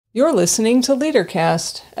You're listening to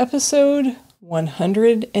LeaderCast, episode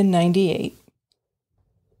 198.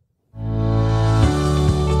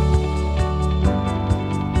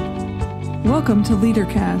 Welcome to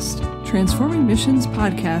LeaderCast, Transforming Missions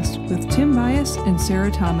podcast with Tim Bias and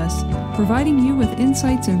Sarah Thomas, providing you with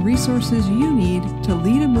insights and resources you need to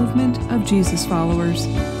lead a movement of Jesus followers.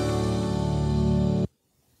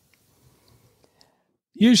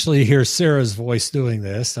 Usually you hear Sarah's voice doing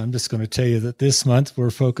this. I'm just going to tell you that this month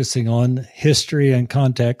we're focusing on history and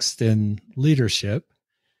context in leadership.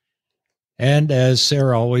 And as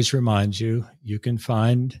Sarah always reminds you, you can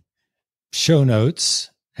find show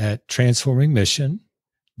notes at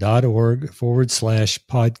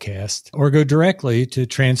transformingmission.org/podcast, or go directly to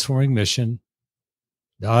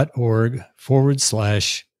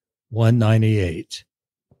transformingmission.org/198.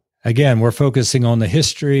 Again, we're focusing on the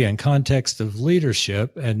history and context of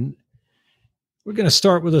leadership, and we're going to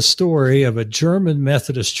start with a story of a German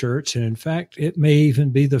Methodist church, and in fact, it may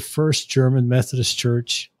even be the first German Methodist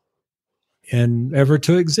church ever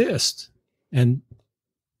to exist. And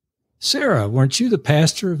Sarah, weren't you the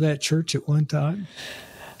pastor of that church at one time?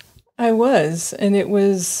 I was, and it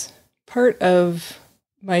was part of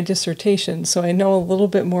my dissertation, so I know a little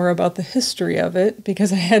bit more about the history of it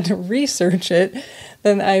because I had to research it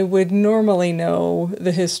than I would normally know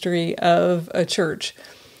the history of a church.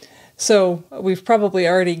 So we've probably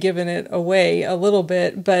already given it away a little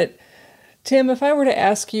bit, but Tim, if I were to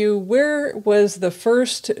ask you, where was the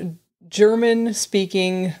first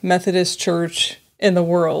German-speaking Methodist church in the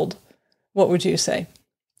world, what would you say?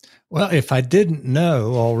 Well, if I didn't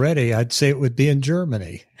know already, I'd say it would be in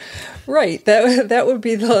Germany. Right. That would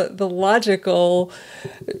be the logical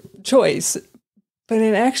choice. But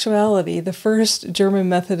in actuality, the first German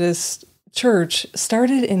Methodist church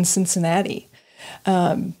started in Cincinnati.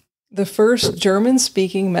 The first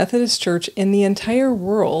German-speaking Methodist church in the entire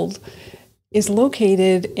world is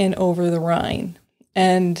located in Over the Rhine.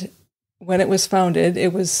 And when it was founded,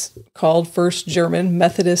 it was called First German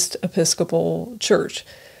Methodist Episcopal Church.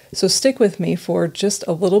 So stick with me for just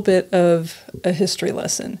a little bit of a history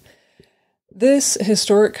lesson. This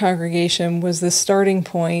historic congregation was the starting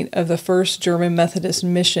point of the first German Methodist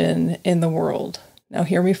mission in the world. Now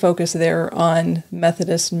hear me focus there on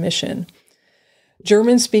Methodist mission.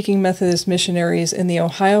 German-speaking Methodist missionaries in the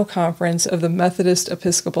Ohio Conference of the Methodist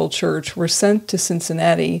Episcopal Church were sent to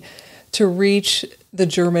Cincinnati to reach the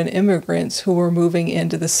German immigrants who were moving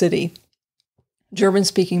into the city.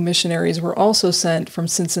 German-speaking missionaries were also sent from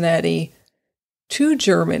Cincinnati to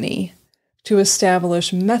Germany to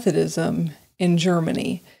establish Methodism in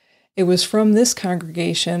Germany. It was from this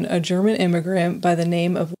congregation a German immigrant by the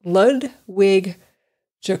name of Ludwig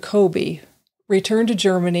Jacobi returned to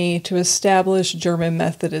Germany to establish German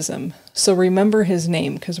Methodism. So remember his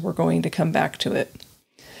name because we're going to come back to it.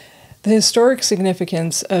 The historic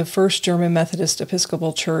significance of First German Methodist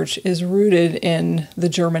Episcopal Church is rooted in the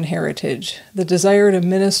German heritage. The desire to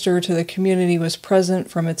minister to the community was present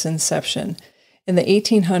from its inception. In the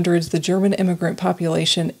 1800s, the German immigrant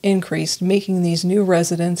population increased, making these new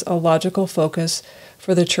residents a logical focus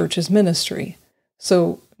for the church's ministry.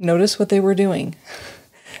 So notice what they were doing.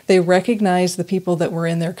 They recognized the people that were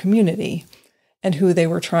in their community and who they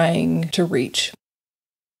were trying to reach.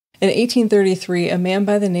 In 1833, a man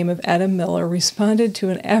by the name of Adam Miller responded to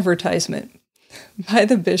an advertisement by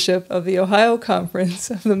the bishop of the Ohio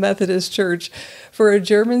Conference of the Methodist Church for a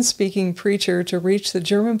German-speaking preacher to reach the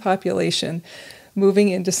German population moving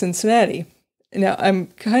into Cincinnati. Now, I'm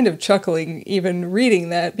kind of chuckling even reading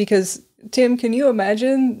that because, Tim, can you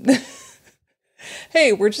imagine?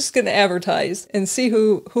 Hey, we're just going to advertise and see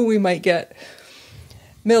who we might get.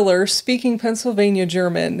 Miller, speaking Pennsylvania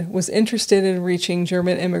German, was interested in reaching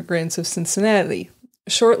German immigrants of Cincinnati.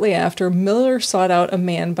 Shortly after, Miller sought out a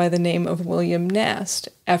man by the name of William Nast.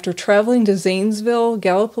 After traveling to Zanesville,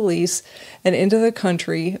 Gallipolis, and into the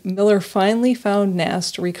country, Miller finally found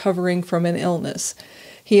Nast recovering from an illness.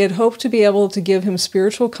 He had hoped to be able to give him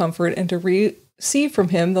spiritual comfort and to receive from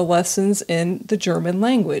him the lessons in the German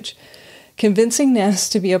language. Convincing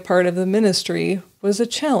Nast to be a part of the ministry was a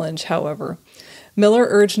challenge, however. Miller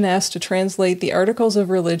urged Nast to translate the Articles of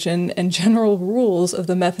Religion and general rules of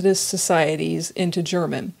the Methodist societies into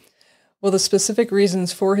German. While the specific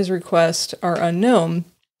reasons for his request are unknown,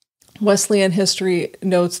 Wesleyan history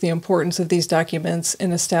notes the importance of these documents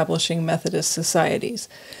in establishing Methodist societies.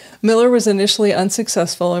 Miller was initially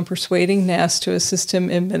unsuccessful in persuading Nast to assist him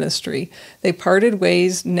in ministry. They parted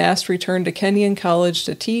ways. Nast returned to Kenyon College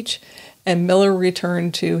to teach, and Miller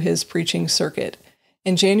returned to his preaching circuit.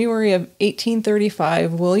 In January of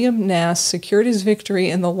 1835, William Nast secured his victory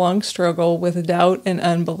in the long struggle with doubt and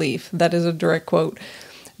unbelief. That is a direct quote.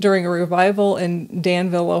 during a revival in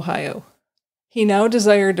Danville, Ohio. He now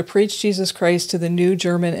desired to preach Jesus Christ to the new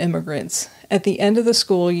German immigrants. At the end of the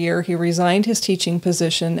school year, he resigned his teaching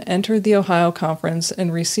position, entered the Ohio Conference,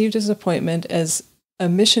 and received his appointment as a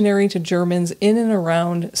missionary to Germans in and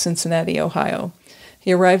around Cincinnati, Ohio.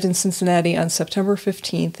 He arrived in Cincinnati on September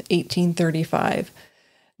 15th, 1835.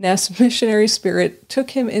 Nast's missionary spirit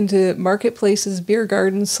took him into marketplaces, beer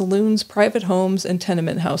gardens, saloons, private homes, and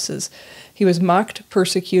tenement houses. He was mocked,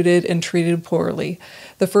 persecuted, and treated poorly.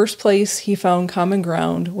 The first place he found common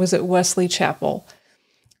ground was at Wesley Chapel.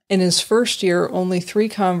 In his first year, only 3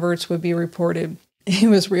 converts would be reported. He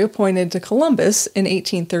was reappointed to Columbus in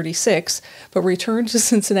 1836, but returned to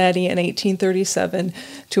Cincinnati in 1837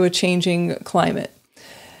 to a changing climate.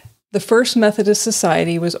 The First Methodist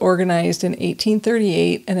Society was organized in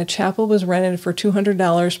 1838, and a chapel was rented for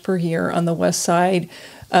 $200 per year on the west side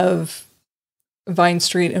of Vine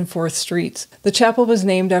Street and 4th Streets. The chapel was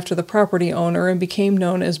named after the property owner and became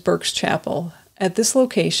known as Burke's Chapel. At this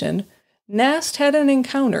location, Nast had an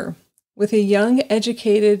encounter with a young,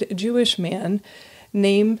 educated Jewish man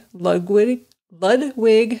named Ludwig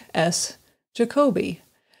S. Jacoby.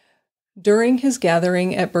 During his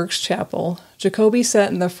gathering at Burke's Chapel, Jacoby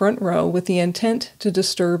sat in the front row with the intent to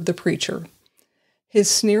disturb the preacher. His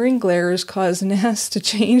sneering glares caused Nast to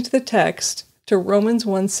change the text to Romans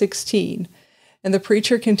 1:16, and the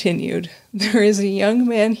preacher continued, "There is a young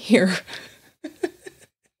man here."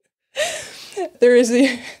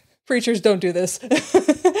 Preachers don't do this.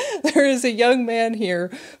 "There is a young man here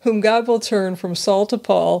whom God will turn from Saul to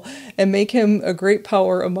Paul and make him a great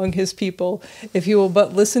power among his people, if he will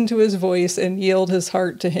but listen to his voice and yield his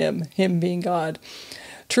heart to him being God."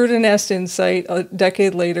 True to Nast's insight, a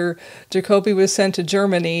decade later, Jacoby was sent to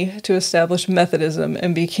Germany to establish Methodism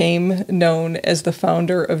and became known as the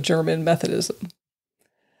founder of German Methodism.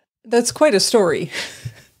 That's quite a story.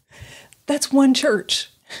 That's one church.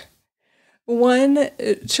 One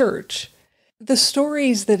church. The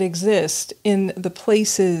stories that exist in the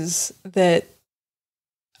places that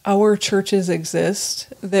our churches exist,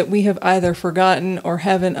 that we have either forgotten or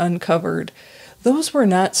haven't uncovered, those were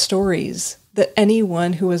not stories that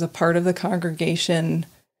anyone who was a part of the congregation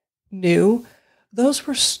knew. Those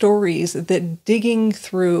were stories that, digging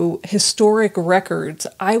through historic records,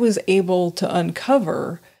 I was able to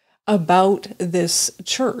uncover about this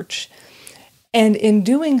church. And in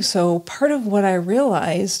doing so, part of what I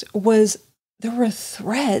realized was there were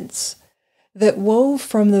threads that wove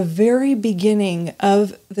from the very beginning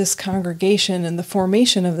of this congregation and the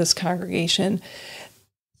formation of this congregation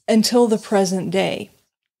until the present day.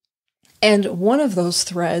 And one of those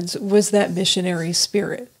threads was that missionary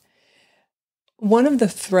spirit. One of the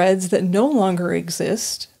threads that no longer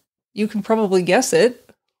exist, you can probably guess it,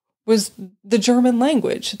 was the German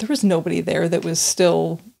language. There was nobody there that was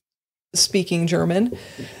still speaking German.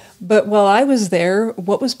 But while I was there,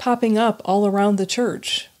 what was popping up all around the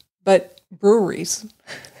church? But breweries.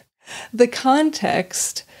 The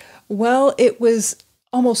context, well, it was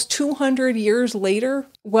almost 200 years later.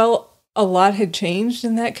 Well, a lot had changed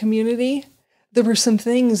in that community. There were some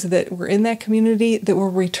things that were in that community that were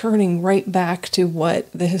returning right back to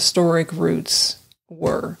what the historic roots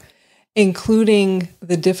were, including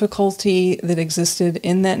the difficulty that existed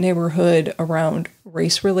in that neighborhood around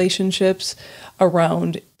race relationships,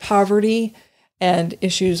 around poverty and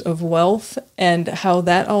issues of wealth, and how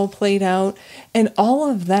that all played out. And all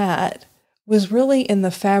of that was really in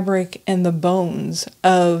the fabric and the bones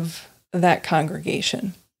of that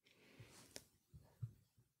congregation.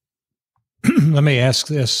 Let me ask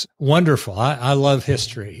this. Wonderful. I love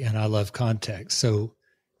history and I love context. So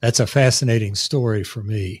that's a fascinating story for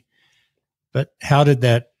me. But how did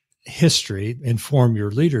that history inform your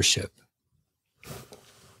leadership?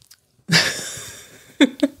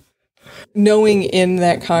 Knowing in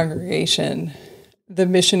that congregation the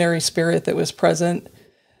missionary spirit that was present,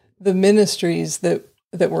 the ministries that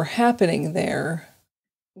were happening there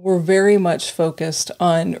were very much focused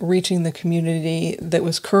on reaching the community that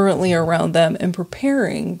was currently around them and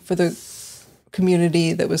preparing for the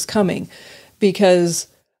community that was coming. Because,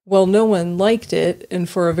 well, no one liked it, and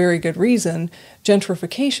for a very good reason,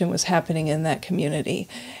 gentrification was happening in that community.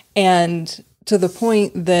 And to the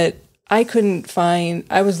point that I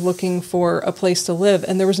was looking for a place to live,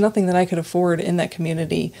 and there was nothing that I could afford in that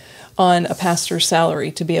community on a pastor's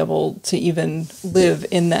salary to be able to even live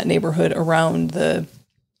in that neighborhood around the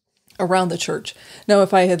church. Now,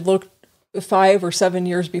 if I had looked 5 or 7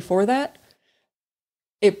 years before that,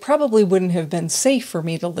 it probably wouldn't have been safe for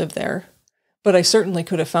me to live there, but I certainly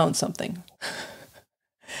could have found something.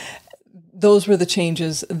 Those were the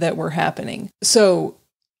changes that were happening. So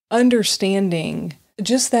understanding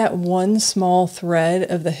just that one small thread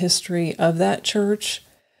of the history of that church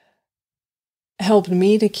helped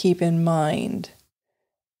me to keep in mind,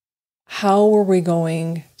 how are we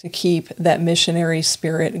going to keep that missionary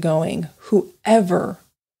spirit going, whoever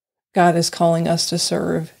God is calling us to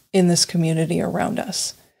serve in this community around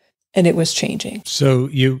us? And it was changing. So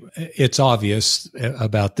it's obvious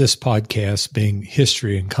about this podcast being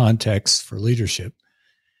history and context for leadership,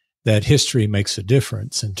 that history makes a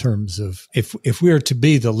difference in terms of if we are to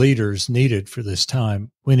be the leaders needed for this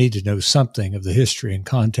time, we need to know something of the history and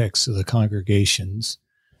context of the congregations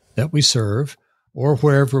that we serve, or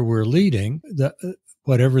wherever we're leading,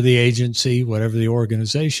 whatever the agency, whatever the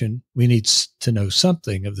organization, we need to know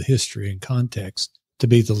something of the history and context to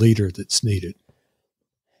be the leader that's needed.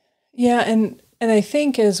 Yeah, and I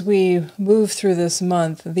think as we move through this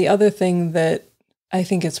month, the other thing that I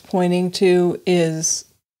think it's pointing to is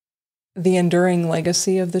the enduring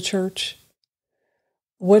legacy of the church.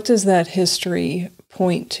 What does that history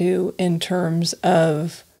point to in terms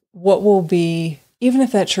of what will be, even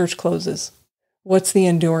if that church closes, what's the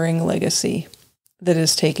enduring legacy that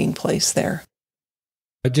is taking place there?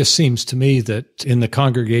 It just seems to me that in the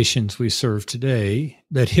congregations we serve today,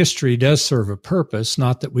 that history does serve a purpose,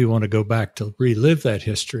 not that we want to go back to relive that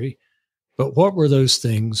history, but what were those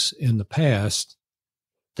things in the past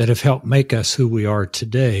that have helped make us who we are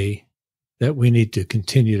today that we need to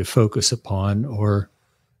continue to focus upon or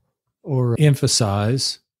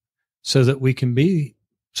emphasize so that we can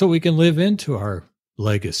live into our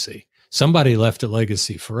legacy. Somebody left a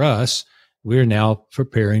legacy for us. We're now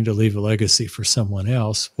preparing to leave a legacy for someone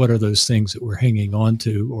else. What are those things that we're hanging on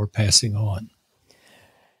to or passing on?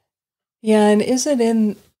 Yeah, and is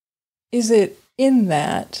it in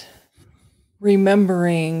that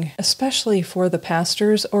remembering, especially for the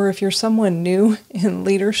pastors, or if you're someone new in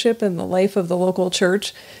leadership in the life of the local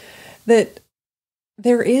church, that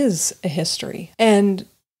there is a history, and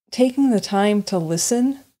taking the time to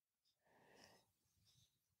listen.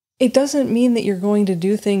 It doesn't mean that you're going to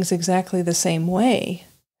do things exactly the same way,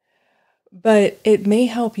 but it may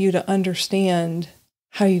help you to understand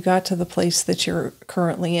how you got to the place that you're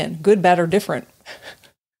currently in, good, bad, or different.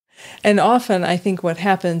 And often I think what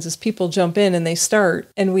happens is people jump in and they start,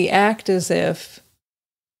 and we act as if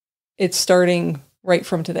it's starting right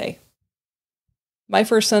from today. My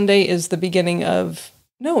first Sunday is the beginning of,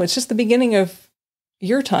 no, it's just the beginning of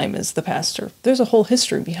your time as the pastor. There's a whole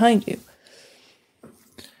history behind you.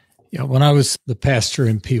 Yeah, when I was the pastor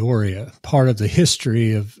in Peoria, part of the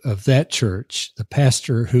history of that church, the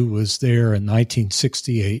pastor who was there in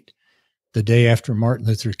 1968, the day after Martin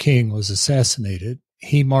Luther King was assassinated,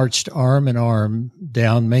 he marched arm in arm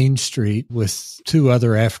down Main Street with two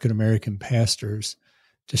other African-American pastors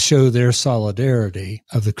to show their solidarity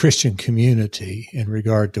of the Christian community in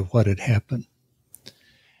regard to what had happened.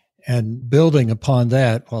 And building upon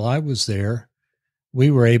that, while I was there, we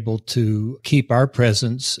were able to keep our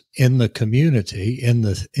presence in the community, in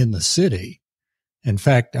the city. In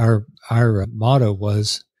fact, our motto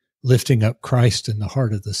was lifting up Christ in the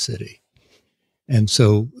heart of the city. And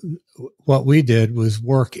so what we did was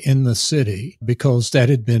work in the city because that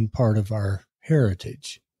had been part of our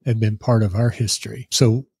heritage, had been part of our history.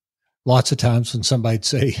 So lots of times when somebody'd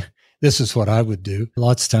say, this is what I would do,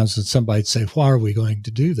 lots of times when somebody'd say, why are we going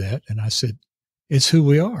to do that? And I said, it's who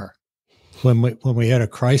we are. When we had a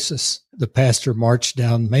crisis, the pastor marched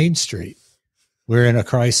down Main Street. We're in a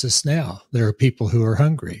crisis now. There are people who are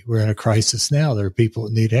hungry. We're in a crisis now. There are people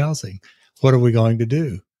that need housing. What are we going to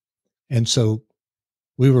do? And so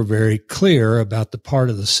we were very clear about the part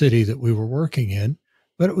of the city that we were working in,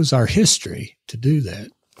 but it was our history to do that.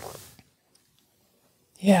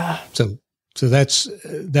 Yeah. So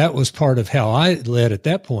that was part of how I led at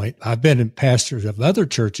that point. I've been in pastors of other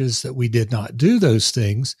churches that we did not do those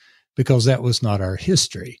things because that was not our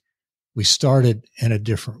history. We started in a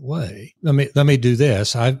different way. Let me do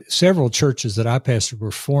this. Several churches that I pastored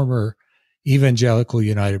were former Evangelical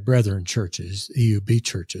United Brethren churches, EUB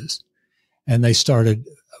churches, and they started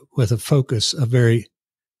with a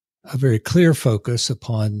very clear focus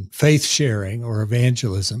upon faith sharing or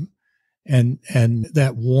evangelism, and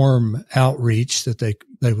that warm outreach that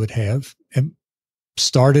they would have, and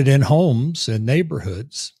started in homes and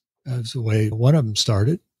neighborhoods. That's the way one of them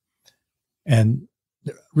started. And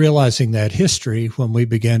realizing that history, when we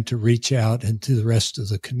began to reach out into the rest of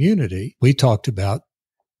the community, we talked about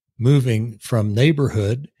moving from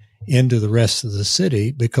neighborhood into the rest of the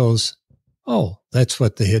city because, that's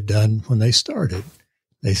what they had done when they started.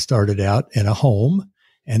 They started out in a home,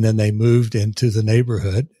 and then they moved into the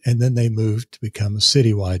neighborhood, and then they moved to become a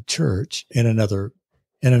citywide church in another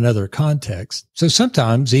in another context. So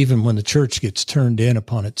sometimes, even when the church gets turned in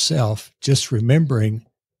upon itself, just remembering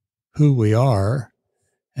who we are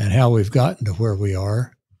and how we've gotten to where we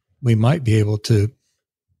are, we might be able to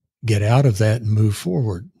get out of that and move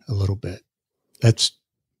forward a little bit. That's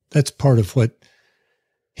part of what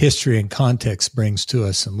history and context brings to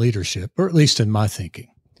us in leadership, or at least in my thinking.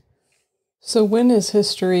 So when is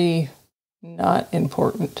history not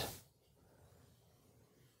important?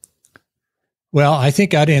 Well, I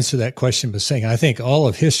think I'd answer that question by saying I think all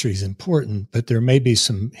of history is important, but there may be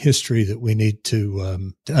some history that we need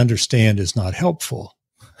to understand is not helpful.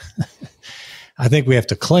 I think we have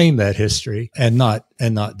to claim that history and not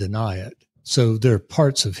deny it. So there are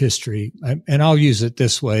parts of history, and I'll use it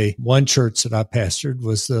this way. One church that I pastored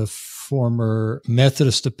was the former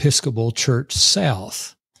Methodist Episcopal Church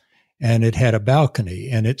South, and it had a balcony,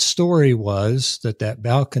 and its story was that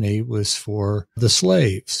balcony was for the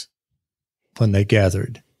slaves when they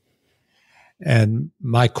gathered. And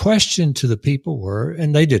my question to the people were,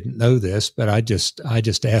 and they didn't know this, but I just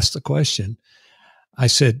asked the question. I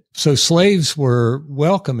said, so slaves were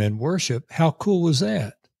welcome in worship. How cool was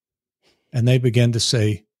that? And they began to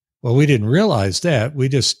say, well, we didn't realize that. We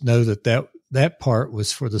just know that part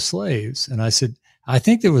was for the slaves. And I said, I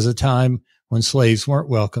think there was a time when slaves weren't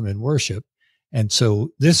welcome in worship. And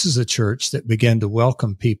so this is a church that began to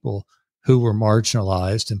welcome people who were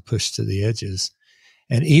marginalized and pushed to the edges.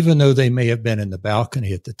 And even though they may have been in the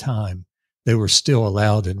balcony at the time, they were still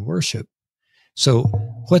allowed in worship. So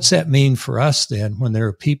what's that mean for us then when there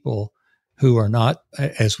are people who are not,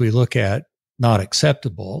 as we look at, not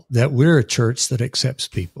acceptable, that we're a church that accepts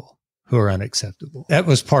people who are unacceptable? That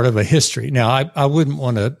was part of a history. Now, I wouldn't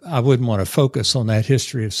want to focus on that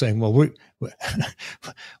history of saying, well,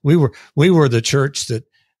 we were the church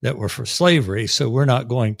that were for slavery, so we're not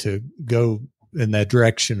going to go in that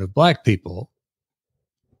direction of black people.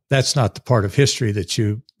 That's not the part of history that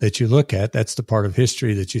you look at. That's the part of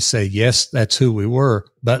history that you say, yes, that's who we were,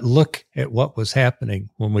 but look at what was happening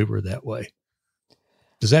when we were that way.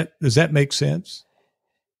 Does that make sense?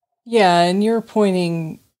 Yeah, and you're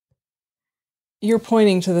pointing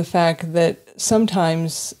to the fact that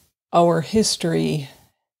sometimes our history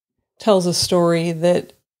tells a story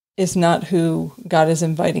that is not who God is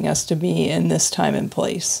inviting us to be in this time and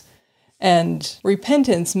place. And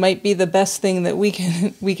repentance might be the best thing that we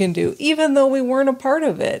can do, even though we weren't a part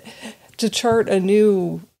of it, to chart a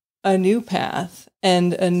new path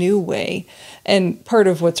and a new way. And part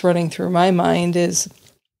of what's running through my mind is,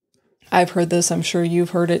 I've heard this, I'm sure you've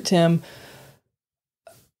heard it, Tim.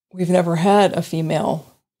 We've never had a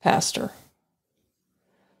female pastor.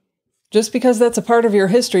 Just because that's a part of your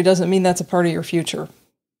history doesn't mean that's a part of your future.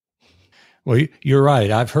 Well, you're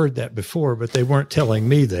right. I've heard that before, but they weren't telling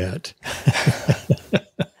me that.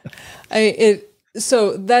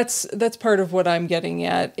 So that's part of what I'm getting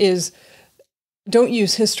at is, don't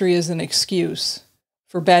use history as an excuse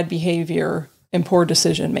for bad behavior and poor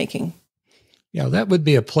decision making. Yeah, that would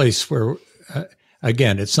be a place where,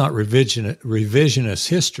 again, it's not revisionist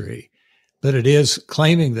history, but it is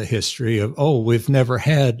claiming the history of, we've never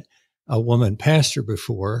had a woman pastor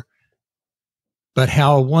before, but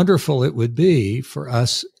how wonderful it would be for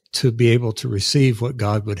us to be able to receive what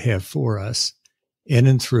God would have for us in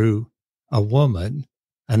and through a woman,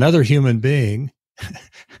 another human being,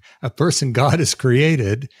 a person God has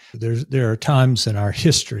created. There are times in our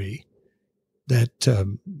history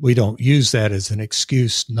that we don't use that as an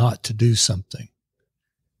excuse not to do something.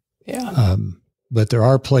 Yeah. But there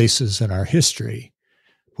are places in our history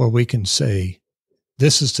where we can say,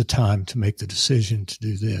 this is the time to make the decision to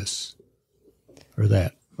do this or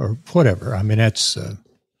that or whatever. I mean, that's...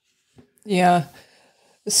 Yeah.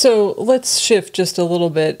 So let's shift just a little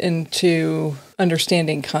bit into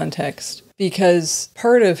understanding context, because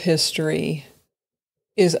part of history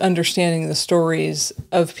is understanding the stories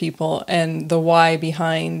of people and the why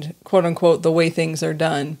behind, quote unquote, the way things are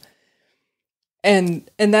done. And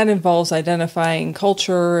that involves identifying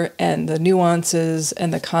culture and the nuances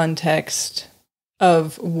and the context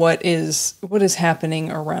of what is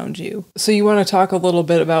happening around you. So you want to talk a little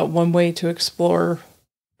bit about one way to explore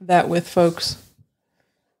that with folks?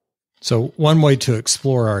 So one way to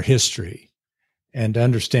explore our history and to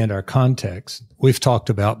understand our context, we've talked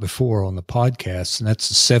about before on the podcast, and that's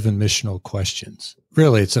the 7 missional questions.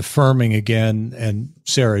 Really, it's affirming again, and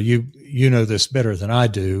Sarah, you know this better than I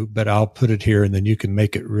do, but I'll put it here and then you can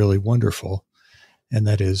make it really wonderful. And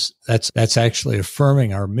that's actually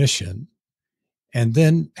affirming our mission and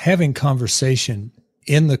then having conversation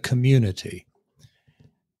in the community.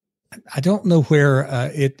 I don't know where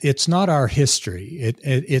it's not our history.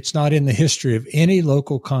 It's not in the history of any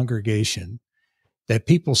local congregation that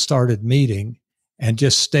people started meeting and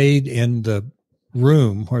just stayed in the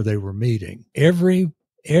room where they were meeting. Every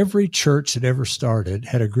church that ever started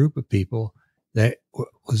had a group of people that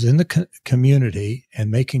was in the community and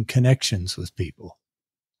making connections with people.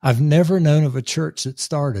 I've never known of a church that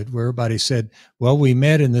started where everybody said, well, we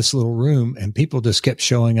met in this little room and people just kept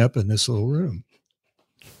showing up in this little room.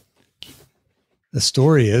 The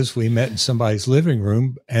story is we met in somebody's living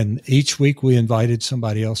room, and each week we invited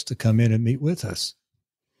somebody else to come in and meet with us.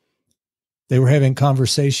 They were having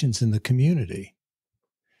conversations in the community.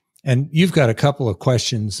 And you've got a couple of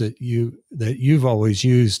questions that you've always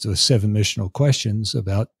used, the 7 missional questions,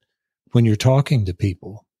 about when you're talking to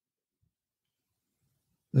people.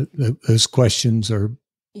 Those questions are...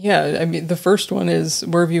 Yeah, I mean, the first one is,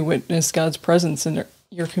 where have you witnessed God's presence in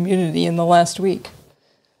your community in the last week?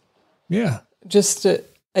 Yeah. Just,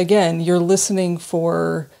 again, you're listening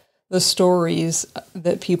for the stories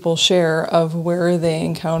that people share of where are they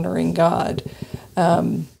encountering God.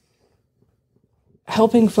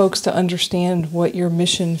 Helping folks to understand what your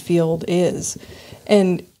mission field is.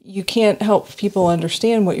 And you can't help people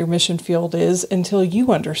understand what your mission field is until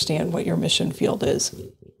you understand what your mission field is.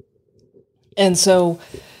 And so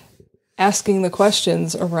asking the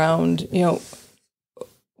questions around,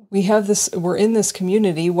 we're in this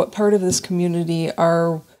community. What part of this community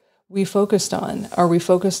are we focused on? Are we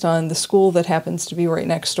focused on the school that happens to be right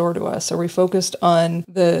next door to us? Are we focused on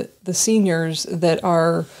the seniors that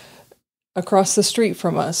are across the street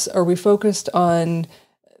from us? Are we focused on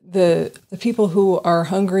the people who are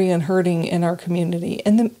hungry and hurting in our community?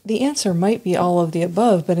 And the answer might be all of the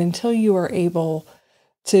above, but until you are able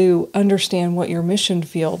to understand what your mission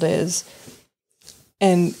field is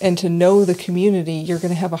and to know the community, you're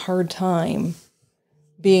going to have a hard time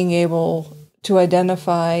being able to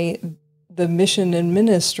identify the mission and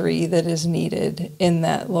ministry that is needed in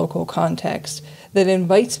that local context, that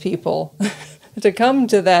invites people to come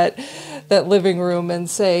to that living room and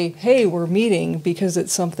say, hey, we're meeting, because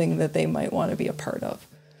it's something that they might want to be a part of.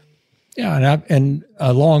 Yeah, and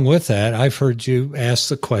along with that, I've heard you ask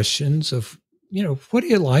the questions of, what do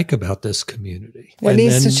you like about this community? What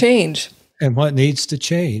needs to change? And what needs to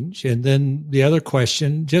change? And then the other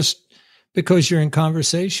question, just because you're in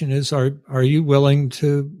conversation, is, are you willing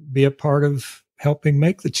to be a part of helping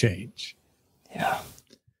make the change? Yeah.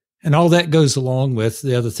 And all that goes along with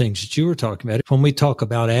the other things that you were talking about. When we talk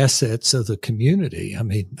about assets of the community, I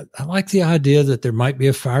mean, I like the idea that there might be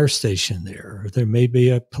a fire station there, or there may be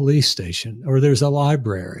a police station, or there's a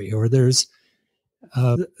library, or there's,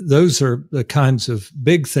 those are the kinds of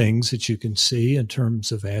big things that you can see in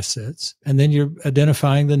terms of assets. And then you're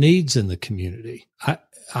identifying the needs in the community.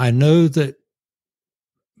 I know that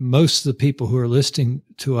most of the people who are listening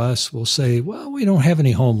to us will say, well, we don't have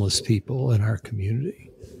any homeless people in our community.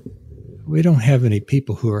 We don't have any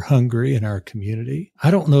people who are hungry in our community.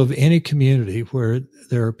 I don't know of any community where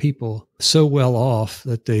there are people so well off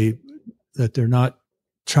that they're not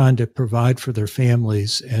trying to provide for their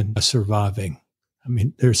families and surviving. I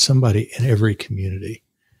mean, there's somebody in every community.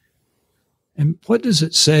 And what does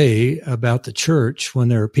it say about the church when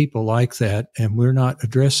there are people like that and we're not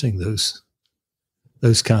addressing those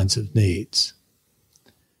kinds of needs?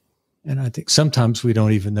 And I think sometimes we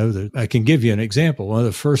don't even know that. I can give you an example. One of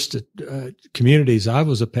the first communities I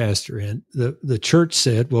was a pastor in, the church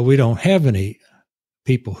said, well, we don't have any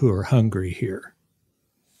people who are hungry here.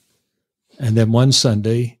 And then one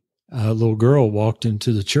Sunday, a little girl walked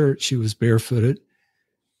into the church. She was barefooted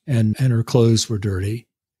and her clothes were dirty.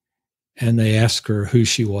 And they asked her who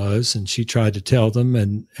she was, and she tried to tell them.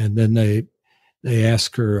 And then they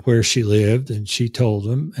asked her where she lived, and she told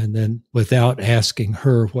them. And then without asking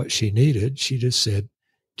her what she needed, she just said,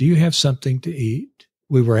 do you have something to eat?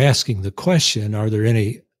 We were asking the question, are there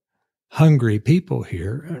any hungry people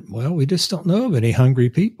here? Well, we just don't know of any hungry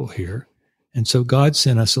people here. And so God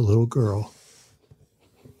sent us a little girl.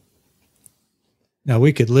 Now,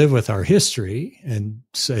 we could live with our history and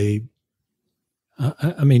say,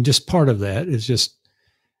 just part of that is just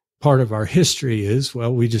part of our history is,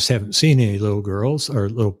 well, we just haven't seen any little girls or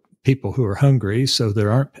little people who are hungry, so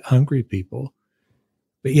there aren't hungry people.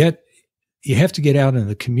 But yet, you have to get out in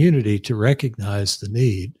the community to recognize the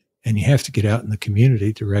need, and you have to get out in the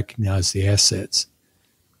community to recognize the assets.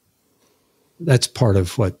 That's part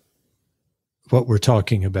of what we're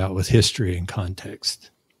talking about with history and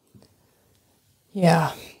context.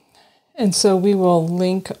 Yeah. And so we will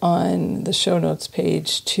link on the show notes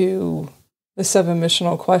page to the 7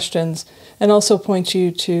 missional questions, and also point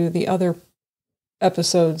you to the other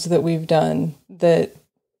episodes that we've done that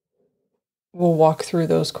will walk through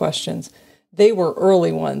those questions. they were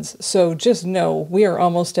early ones. So just know we are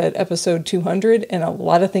almost at episode 200 and a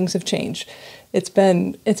lot of things have changed. It's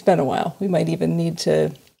been a while. We might even need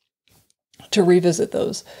to revisit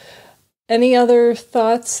those. Any other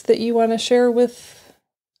thoughts that you want to share with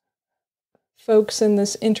folks in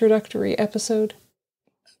this introductory episode?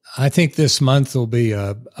 I think this month will be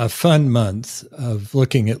a fun month of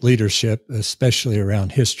looking at leadership, especially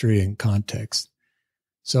around history and context.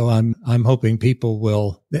 So I'm hoping people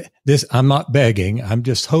will, I'm not begging, I'm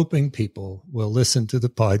just hoping people will listen to the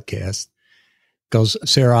podcast, because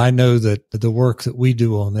Sarah, I know that the work that we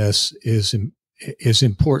do on this is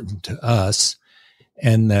important to us,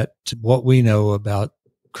 and that what we know about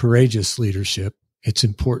courageous leadership, it's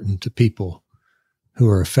important to people who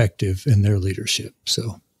are effective in their leadership.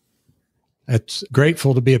 So it's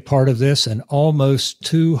grateful to be a part of this, and almost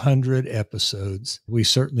 200 episodes. We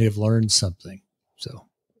certainly have learned something. So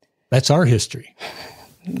that's our history.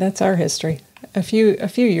 That's our history. A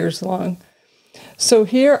few years long. So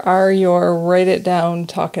here are your write it down,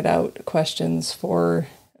 talk it out questions for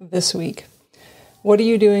this week. What are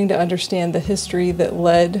you doing to understand the history that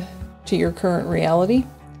led to your current reality?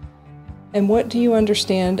 And what do you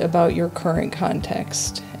understand about your current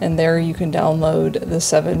context? And there you can download the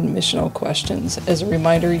 7 missional questions. As a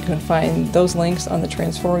reminder, you can find those links on the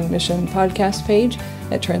Transforming Mission podcast page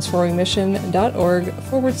at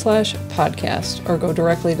transformingmission.org/podcast, or go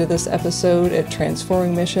directly to this episode at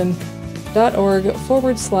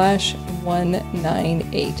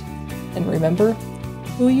transformingmission.org/198. And remember,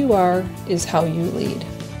 who you are is how you lead.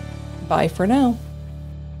 Bye for now.